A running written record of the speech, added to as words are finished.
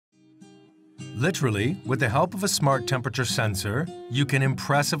Literally, with the help of a smart temperature sensor, you can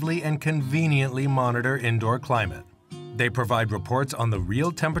impressively and conveniently monitor indoor climate. They provide reports on the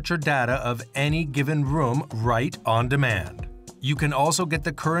real temperature data of any given room right on demand. You can also get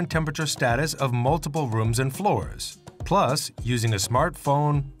the current temperature status of multiple rooms and floors. Plus, using a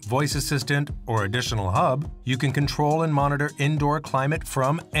smartphone, voice assistant, or additional hub, you can control and monitor indoor climate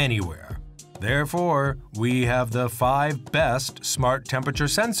from anywhere. Therefore, we have the 5 best smart temperature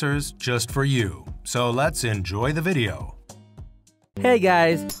sensors just for you. So let's enjoy the video. Hey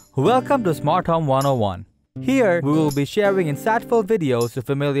guys, welcome to Smart Home 101. Here, we will be sharing insightful videos to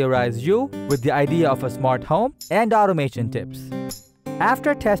familiarize you with the idea of a smart home and automation tips.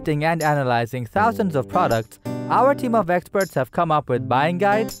 After testing and analyzing thousands of products, our team of experts have come up with buying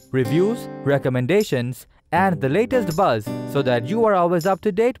guides, reviews, recommendations, and the latest buzz so that you are always up to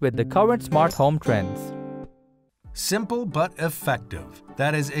date with the current smart home trends. Simple but effective.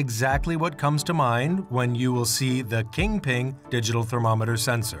 That is exactly what comes to mind when you will see the KingPing digital thermometer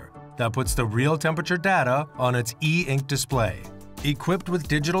sensor that puts the real temperature data on its e-ink display. Equipped with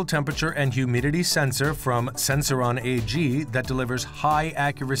digital temperature and humidity sensor from Sensoron AG that delivers high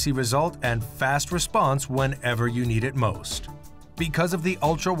accuracy result and fast response whenever you need it most. Because of the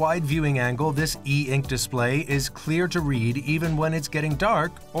ultra-wide viewing angle, this e-ink display is clear to read even when it's getting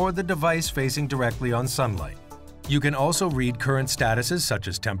dark or the device facing directly on sunlight. You can also read current statuses such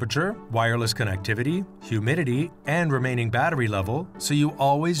as temperature, wireless connectivity, humidity, and remaining battery level, so you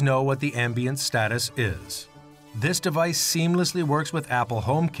always know what the ambient status is. This device seamlessly works with Apple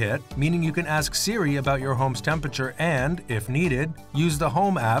HomeKit, meaning you can ask Siri about your home's temperature and, if needed, use the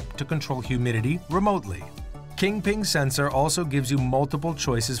Home app to control humidity remotely. KingPing sensor also gives you multiple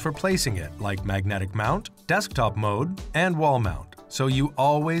choices for placing it, like magnetic mount, desktop mode, and wall mount, so you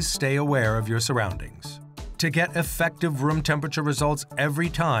always stay aware of your surroundings. To get effective room temperature results every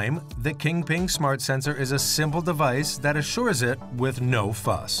time, the KingPing Smart Sensor is a simple device that assures it with no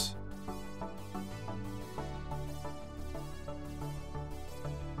fuss.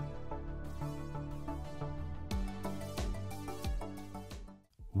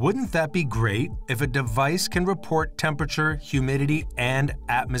 Wouldn't that be great if a device can report temperature, humidity, and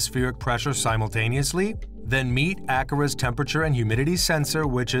atmospheric pressure simultaneously? Then meet Acura's temperature and humidity sensor,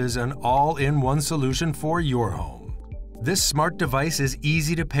 which is an all-in-one solution for your home. This smart device is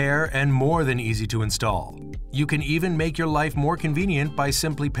easy to pair and more than easy to install. You can even make your life more convenient by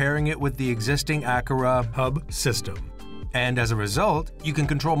simply pairing it with the existing Acura Hub system. And as a result, you can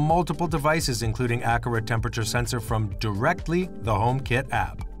control multiple devices including Acura temperature sensor from directly the HomeKit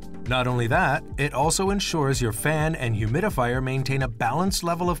app. Not only that, it also ensures your fan and humidifier maintain a balanced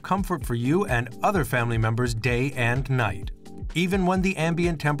level of comfort for you and other family members day and night. Even when the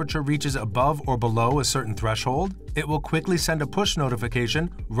ambient temperature reaches above or below a certain threshold, it will quickly send a push notification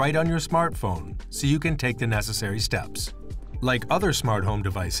right on your smartphone, so you can take the necessary steps. Like other smart home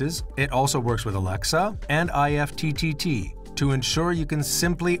devices, it also works with Alexa and IFTTT to ensure you can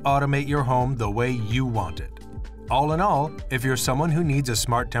simply automate your home the way you want it. All in all, if you're someone who needs a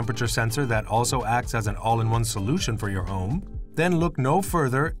smart temperature sensor that also acts as an all-in-one solution for your home, then look no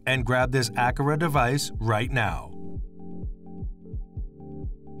further and grab this Acura device right now.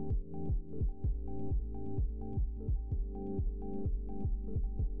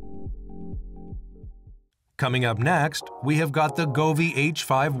 Coming up next, we have got the Govee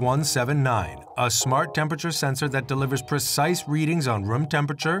H5179, a smart temperature sensor that delivers precise readings on room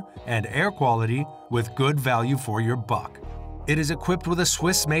temperature and air quality with good value for your buck. It is equipped with a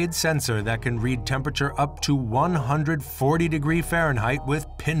Swiss-made sensor that can read temperature up to 140 degrees Fahrenheit with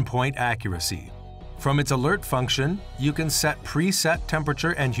pinpoint accuracy. From its alert function, you can set preset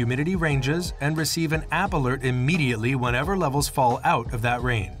temperature and humidity ranges and receive an app alert immediately whenever levels fall out of that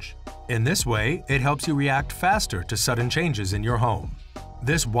range. In this way, it helps you react faster to sudden changes in your home.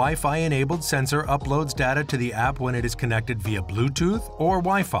 This Wi-Fi-enabled sensor uploads data to the app when it is connected via Bluetooth or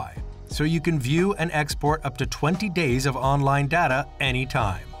Wi-Fi, so you can view and export up to 20 days of online data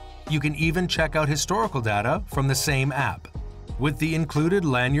anytime. You can even check out historical data from the same app. With the included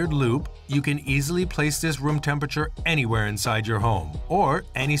lanyard loop, you can easily place this room temperature anywhere inside your home, or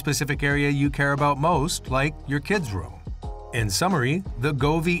any specific area you care about most, like your kids' room. In summary, the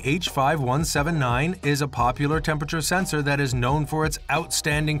Govee H5179 is a popular temperature sensor that is known for its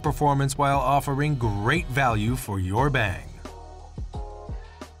outstanding performance while offering great value for your bang.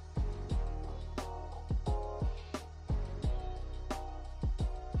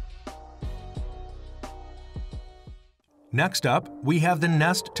 Next up, we have the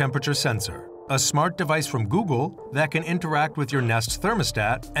Nest temperature sensor, a smart device from Google that can interact with your Nest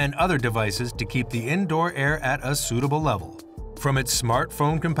thermostat and other devices to keep the indoor air at a suitable level. From its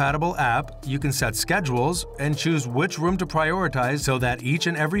smartphone-compatible app, you can set schedules and choose which room to prioritize so that each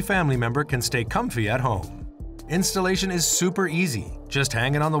and every family member can stay comfy at home. Installation is super easy. Just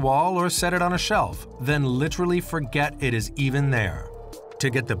hang it on the wall or set it on a shelf, then literally forget it is even there.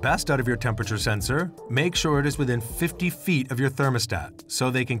 To get the best out of your temperature sensor, make sure it is within 50 feet of your thermostat so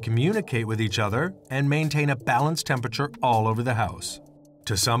they can communicate with each other and maintain a balanced temperature all over the house.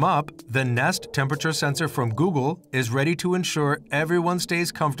 To sum up, the Nest temperature sensor from Google is ready to ensure everyone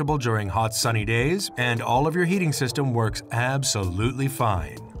stays comfortable during hot sunny days and all of your heating system works absolutely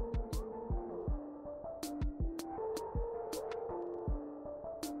fine.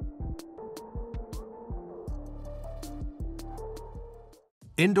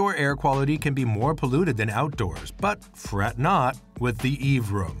 Indoor air quality can be more polluted than outdoors, but fret not with the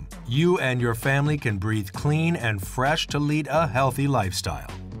Eve Room. You and your family can breathe clean and fresh to lead a healthy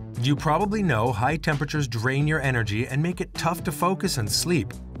lifestyle. You probably know high temperatures drain your energy and make it tough to focus and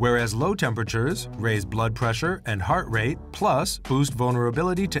sleep, whereas low temperatures raise blood pressure and heart rate, plus boost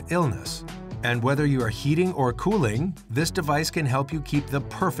vulnerability to illness. And whether you are heating or cooling, this device can help you keep the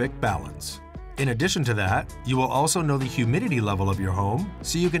perfect balance. In addition to that, you will also know the humidity level of your home,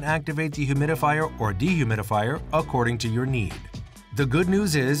 so you can activate the humidifier or dehumidifier according to your need. The good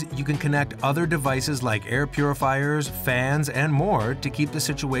news is you can connect other devices like air purifiers, fans, and more to keep the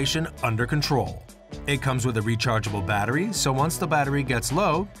situation under control. It comes with a rechargeable battery, so once the battery gets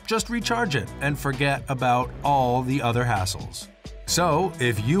low, just recharge it and forget about all the other hassles. So,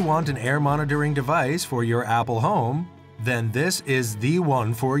 if you want an air monitoring device for your Apple home, then this is the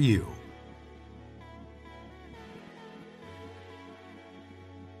one for you.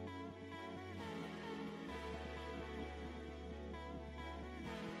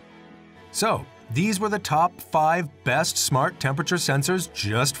 So, these were the top 5 best smart temperature sensors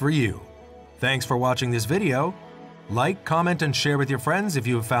just for you. Thanks for watching this video. Like, comment, and share with your friends if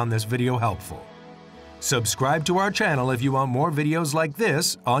you have found this video helpful. Subscribe to our channel if you want more videos like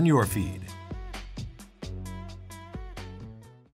this on your feed.